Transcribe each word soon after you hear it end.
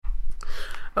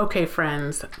Okay,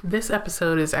 friends, this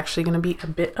episode is actually going to be a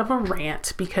bit of a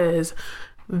rant because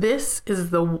this is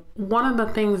one of the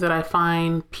things that I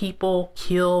find people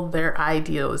kill their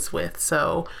ideas with.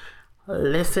 So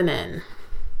listen in.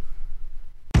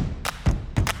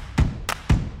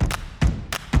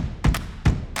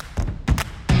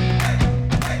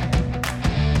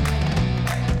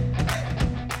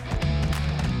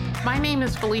 My name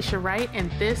is Felicia Wright, and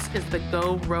this is the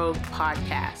Go Rogue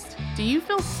podcast. Do you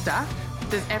feel stuck?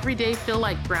 Does every day feel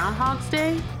like Groundhog's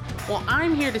Day? Well,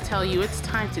 I'm here to tell you it's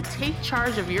time to take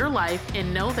charge of your life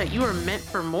and know that you are meant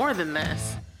for more than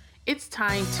this. It's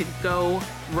time to go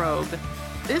rogue.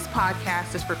 This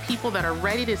podcast is for people that are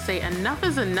ready to say enough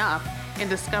is enough and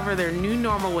discover their new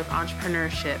normal with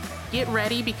entrepreneurship. Get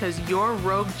ready because your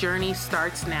rogue journey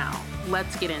starts now.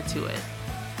 Let's get into it.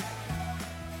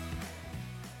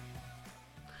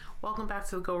 Welcome back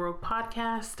to the Go Rogue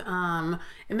podcast.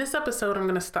 In this episode, I'm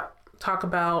going to talk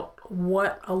about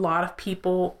what a lot of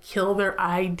people kill their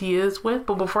ideas with.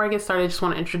 But before I get started, I just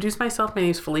want to introduce myself. My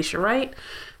name is Felicia Wright,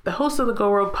 the host of the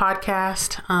Go Rogue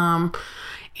podcast.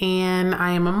 And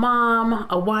I am a mom,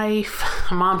 a wife,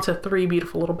 a mom to 3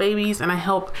 beautiful little babies, and I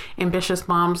help ambitious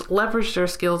moms leverage their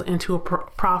skills into a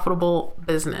profitable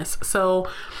business. So,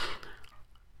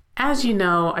 as you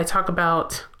know, I talk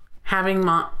about helping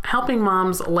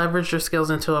moms leverage their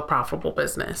skills into a profitable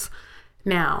business.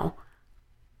 Now,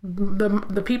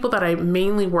 the people that I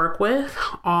mainly work with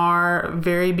are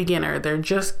very beginner. They're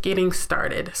just getting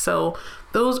started. So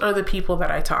those are the people that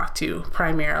I talk to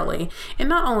primarily. And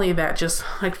not only that, just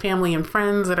like family and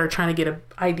friends that are trying to get an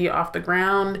idea off the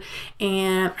ground.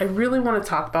 And I really want to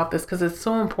talk about this because it's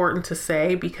so important to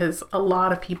say, because a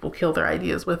lot of people kill their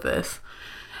ideas with this.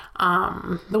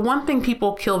 The one thing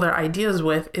people kill their ideas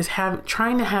with is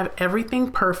trying to have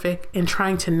everything perfect and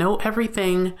trying to know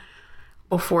everything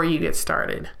before you get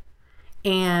started.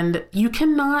 And you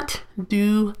cannot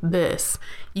do this.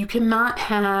 You cannot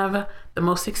have the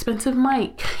most expensive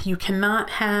mic. You cannot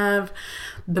have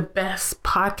the best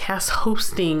podcast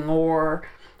hosting or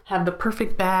have the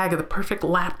perfect bag or the perfect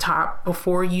laptop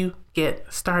before you get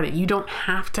started. You don't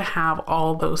have to have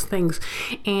all those things.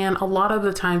 And a lot of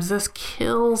the times this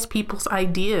kills people's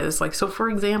ideas. So for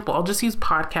example, I'll just use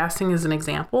podcasting as an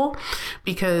example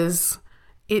because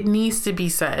it needs to be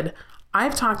said.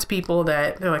 I've talked to people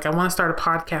that they're like, I want to start a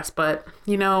podcast, but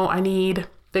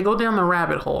they go down the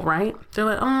rabbit hole, right? They're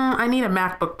like, I need a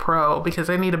MacBook Pro because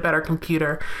I need a better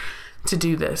computer to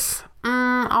do this.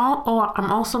 I'm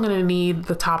also going to need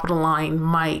the top of the line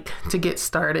mic to get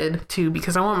started too,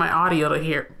 because I want my audio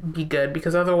to be good,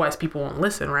 because otherwise people won't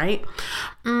listen, right?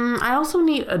 I also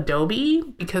need Adobe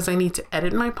because I need to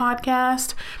edit my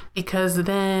podcast, because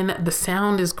then the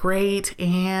sound is great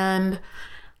and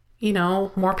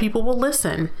more people will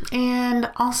listen. And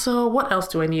also, what else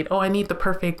do I need? I need the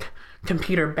perfect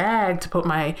computer bag to put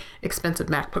my expensive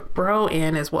MacBook Pro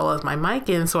in, as well as my mic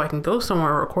in, so I can go somewhere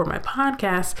and record my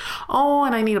podcast.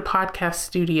 And I need a podcast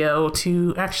studio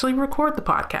to actually record the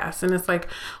podcast. And it's like,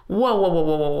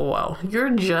 whoa. You're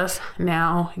just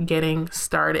now getting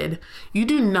started. You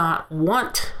do not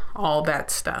want all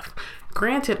that stuff.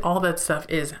 Granted, all that stuff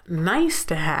is nice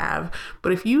to have,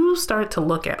 but if you start to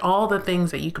look at all the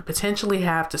things that you could potentially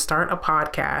have to start a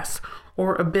podcast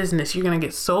or a business, you're going to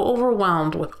get so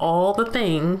overwhelmed with all the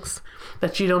things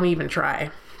that you don't even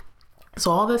try.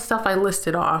 So all this stuff I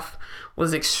listed off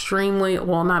was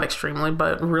not extremely,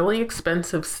 but really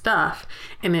expensive stuff.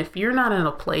 And if you're not in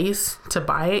a place to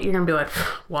buy it, you're going to be like,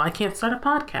 well, I can't start a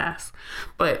podcast.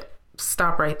 But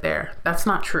stop right there. That's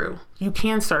not true. You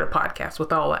can start a podcast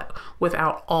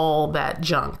without all that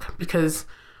junk, because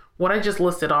what I just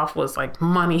listed off was like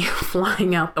money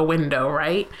flying out the window,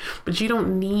 right? But you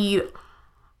don't need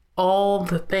all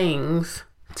the things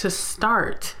to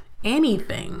start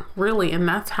anything, really. And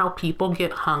that's how people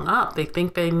get hung up. They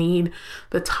think they need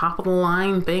the top of the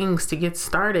line things to get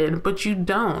started, but you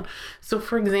don't. So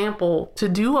for example, to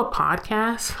do a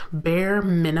podcast, bare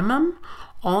minimum,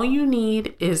 all you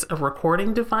need is a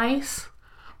recording device,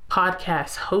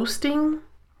 podcast hosting,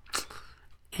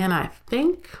 and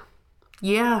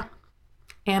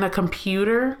and a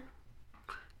computer,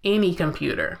 any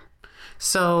computer.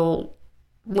 So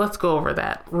let's go over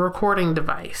that. Recording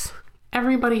device.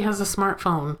 Everybody has a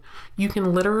smartphone. You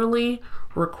can literally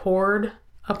record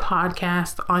a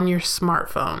podcast on your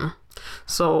smartphone.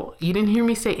 So you didn't hear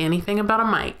me say anything about a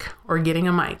mic or getting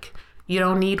a mic. You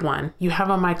don't need one. You have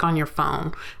a mic on your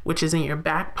phone, which is in your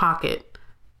back pocket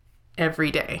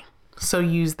every day. So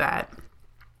use that.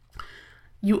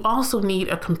 You also need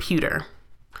a computer.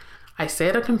 I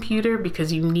said a computer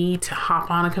because you need to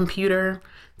hop on a computer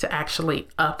to actually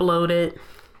upload it.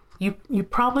 You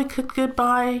probably could get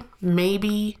by,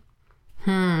 maybe.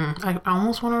 I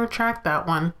almost want to retract that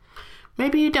one.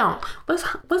 Maybe you don't. Let's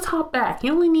hop back.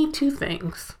 You only need two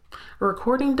things: a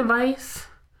recording device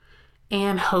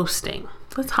and hosting.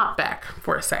 Let's hop back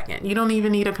for a second. You don't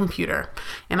even need a computer.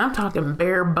 And I'm talking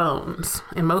bare bones.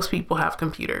 And most people have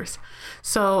computers.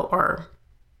 Or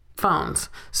phones.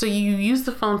 So you use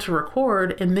the phone to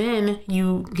record, and then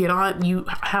you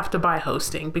have to buy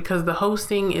hosting, because the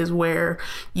hosting is where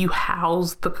you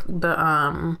house the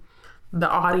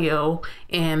audio,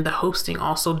 and the hosting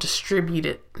also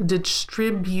distributes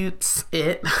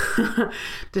it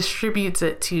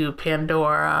to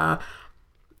Pandora,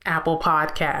 Apple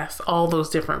Podcasts, all those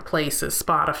different places,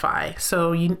 Spotify.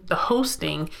 So the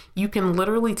hosting, you can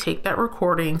literally take that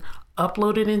recording,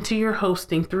 upload it into your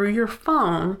hosting through your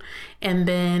phone, and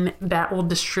then that will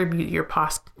distribute your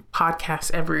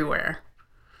podcast everywhere.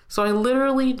 So I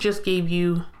literally just gave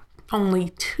you only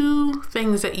two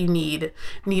things that you needed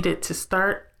to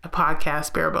start a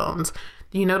podcast, bare bones.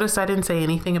 Do you notice I didn't say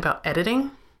anything about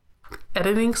editing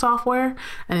software?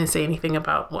 I didn't say anything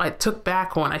about, I took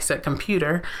back when I said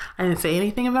computer. I didn't say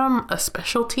anything about a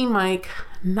specialty mic,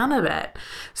 none of that.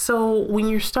 So when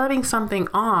you're starting something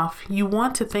off, you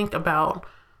want to think about,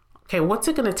 okay, what's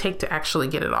it going to take to actually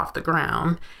get it off the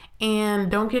ground?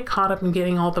 And don't get caught up in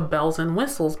getting all the bells and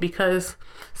whistles, because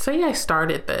say I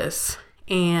started this,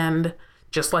 and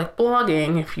just like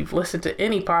blogging, if you've listened to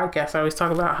any podcast, I always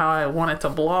talk about how I wanted to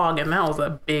blog, and that was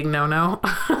a big no-no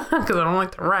because I don't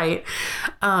like to write.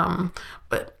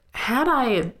 But had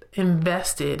I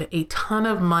invested a ton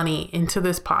of money into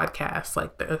this podcast,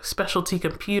 like the specialty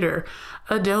computer,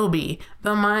 Adobe,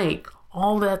 the mic,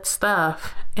 all that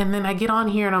stuff, and then I get on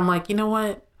here and I'm like, you know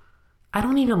what? I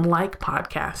don't even like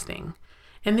podcasting.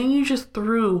 And then you just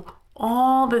threw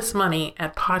all this money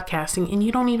at podcasting and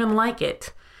you don't even like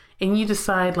it. And you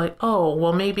decide like, oh,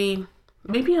 well, maybe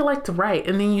I like to write.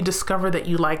 And then you discover that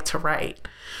you like to write.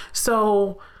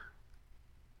 So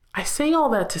I say all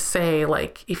that to say,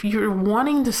 like, if you're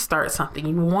wanting to start something,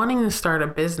 you're wanting to start a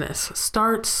business,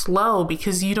 start slow,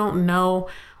 because you don't know,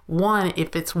 one,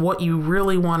 if it's what you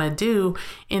really want to do,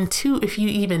 and two, if you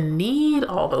even need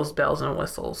all those bells and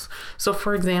whistles. So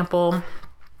for example,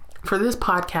 for this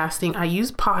podcasting, I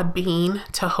use Podbean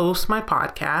to host my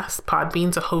podcast.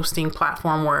 Podbean's a hosting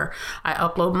platform where I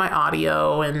upload my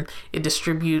audio and it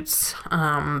distributes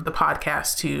the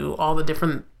podcast to all the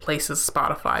different places,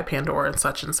 Spotify, Pandora, and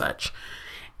such and such.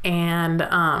 And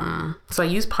so I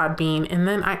use Podbean, and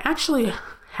then I actually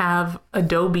have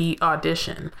Adobe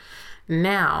Audition.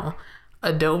 Now,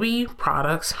 Adobe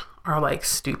products are like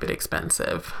stupid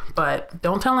expensive, but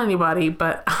don't tell anybody,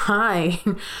 but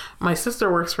my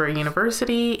sister works for a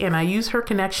university and I use her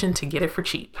connection to get it for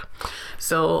cheap.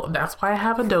 So that's why I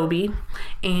have Adobe.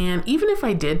 And even if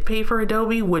I did pay for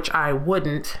Adobe, which I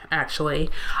wouldn't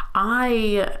actually,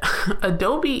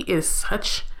 Adobe is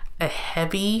such a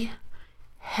heavy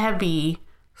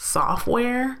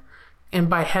software. And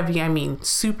by heavy, I mean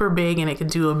super big, and it can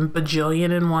do a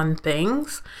bajillion and one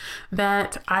things,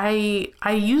 that I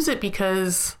use it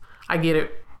because I get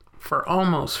it for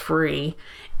almost free,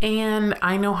 and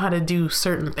I know how to do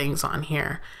certain things on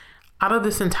here. Out of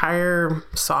this entire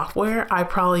software, I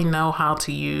probably know how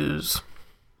to use,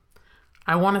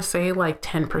 I want to say like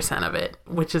 10% of it,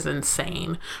 which is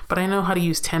insane, but I know how to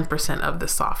use 10% of the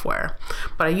software.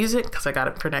 But I use it because I got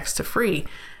it for next to free.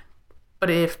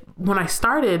 But when I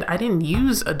started, I didn't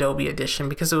use Adobe Audition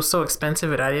because it was so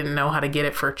expensive and I didn't know how to get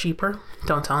it for cheaper.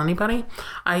 Don't tell anybody.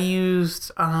 I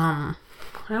used, I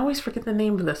always forget the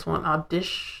name of this one.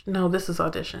 This is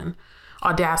Audition.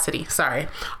 Audacity, sorry.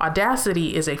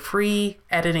 Audacity is a free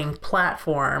editing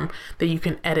platform that you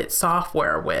can edit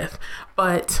software with.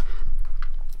 But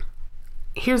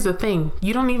here's the thing.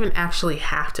 You don't even actually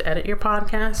have to edit your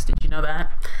podcast. Did you know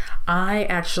that? I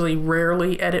actually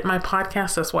rarely edit my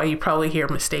podcast. That's why you probably hear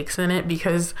mistakes in it,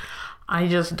 because I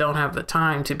just don't have the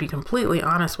time, to be completely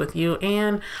honest with you.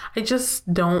 And I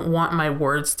just don't want my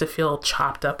words to feel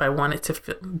chopped up. I want it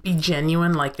to be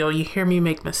genuine. Like, yo, you hear me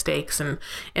make mistakes. And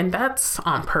that's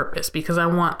on purpose, because I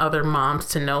want other moms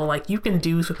to know, like, you can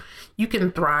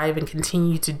thrive and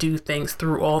continue to do things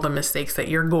through all the mistakes that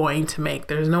you're going to make.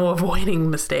 There's no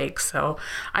avoiding mistakes. So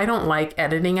I don't like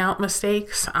editing out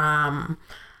mistakes.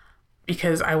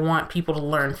 Because I want people to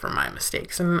learn from my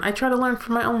mistakes, and I try to learn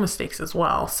from my own mistakes as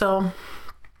well. So,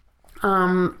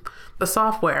 the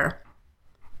software,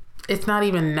 it's not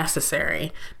even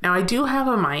necessary. Now I do have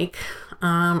a mic.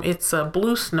 It's a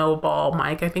Blue Snowball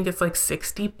mic. I think it's like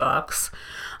 $60.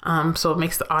 So it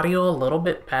makes the audio a little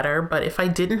bit better. But if I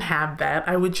didn't have that,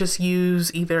 I would just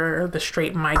use either the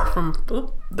straight mic from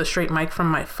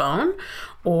my phone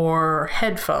or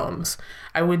headphones.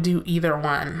 I would do either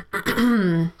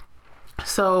one.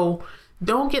 So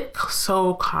don't get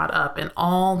so caught up in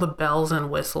all the bells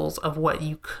and whistles of what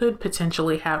you could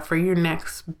potentially have for your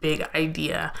next big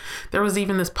idea. There was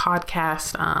even this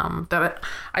podcast that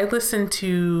I listened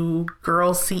to,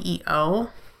 Girl CEO.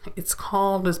 It's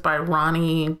by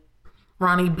Ronnie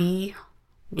B.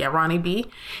 Yeah, Ronnie B.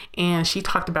 And she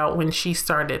talked about when she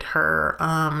started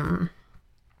her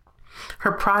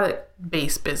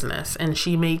product-based business, and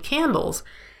she made candles.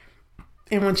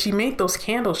 And when she made those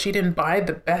candles, she didn't buy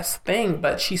the best thing,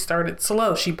 but she started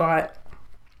slow. She bought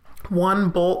one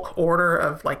bulk order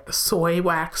of like the soy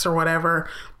wax or whatever,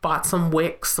 bought some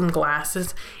wicks, some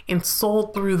glasses, and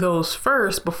sold through those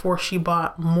first before she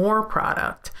bought more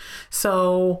product.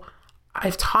 So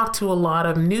I've talked to a lot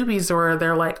of newbies where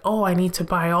they're like, oh, I need to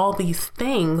buy all these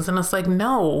things. And it's like,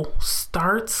 no,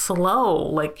 start slow.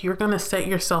 Like, you're going to set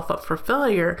yourself up for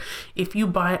failure if you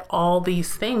buy all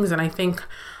these things. And I think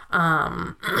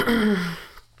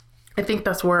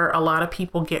that's where a lot of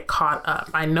people get caught up.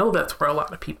 I know that's where a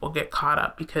lot of people get caught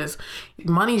up because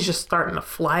money's just starting to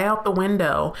fly out the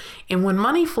window. And when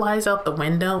money flies out the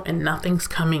window and nothing's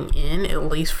coming in, at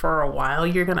least for a while,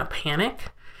 you're going to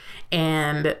panic.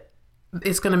 And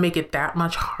it's going to make it that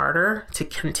much harder to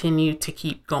continue to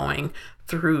keep going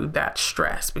through that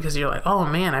stress, because you're like, oh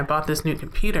man, I bought this new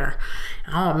computer.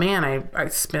 Oh man, I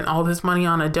spent all this money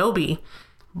on Adobe,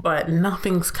 but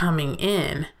nothing's coming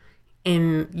in,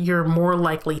 and you're more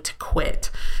likely to quit.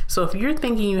 So if you're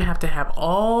thinking you have to have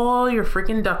all your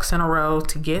freaking ducks in a row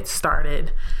to get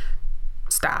started,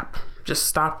 stop. Just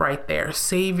stop right there.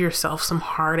 Save yourself some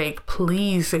heartache.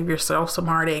 Please save yourself some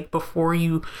heartache before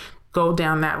you go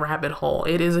down that rabbit hole.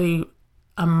 It is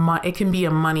it can be a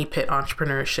money pit,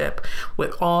 entrepreneurship,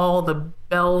 with all the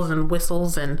bells and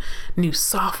whistles and new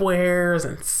softwares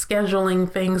and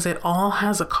scheduling things. It all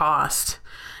has a cost.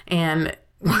 And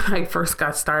when I first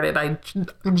got started, I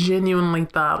genuinely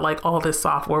thought like all this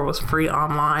software was free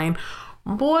online.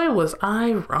 Boy, was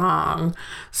I wrong.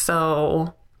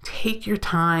 So take your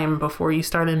time before you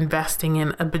start investing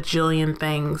in a bajillion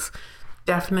things.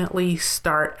 Definitely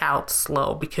start out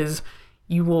slow, because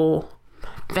you will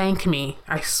thank me.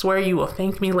 I swear you will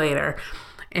thank me later.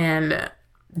 And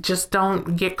just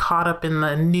don't get caught up in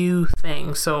the new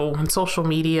thing. So in social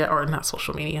media, or not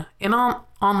social media, in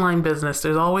online business,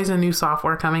 there's always a new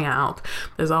software coming out.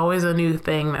 There's always a new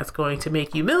thing that's going to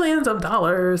make you millions of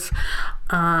dollars.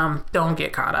 Don't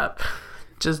get caught up.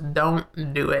 Just don't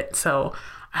do it. So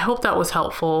I hope that was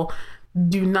helpful.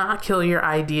 Do not kill your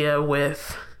idea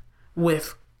with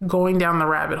going down the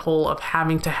rabbit hole of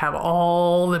having to have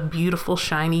all the beautiful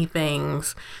shiny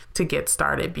things to get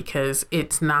started, because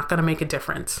it's not going to make a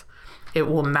difference. It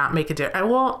will not make a difference.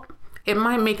 Well, it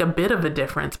might make a bit of a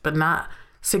difference, but not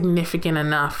significant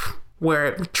enough where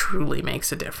it truly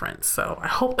makes a difference. So I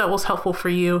hope that was helpful for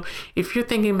you. If you're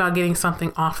thinking about getting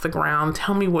something off the ground,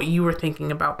 tell me what you were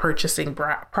thinking about purchasing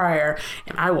prior,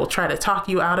 and I will try to talk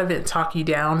you out of it and talk you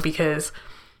down, because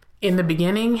in the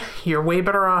beginning, you're way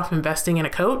better off investing in a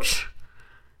coach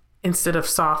instead of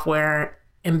software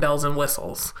and bells and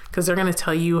whistles, because they're going to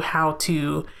tell you how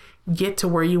to get to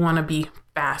where you want to be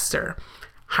faster.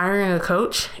 Hiring a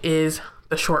coach is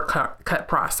the shortcut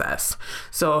process.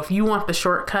 So if you want the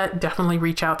shortcut, definitely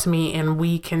reach out to me and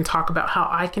we can talk about how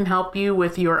I can help you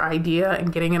with your idea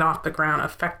and getting it off the ground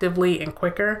effectively and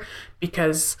quicker.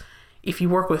 Because if you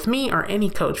work with me or any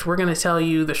coach, we're going to tell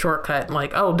you the shortcut,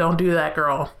 like, oh, don't do that,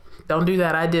 girl. Don't do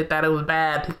that. I did that. It was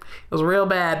bad. It was real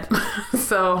bad.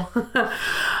 So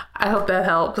I hope that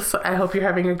helps. I hope you're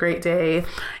having a great day.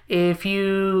 If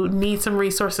you need some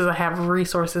resources, I have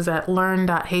resources at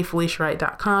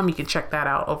learn.heyfeliciawright.com. You can check that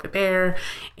out over there.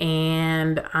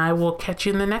 And I will catch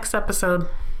you in the next episode.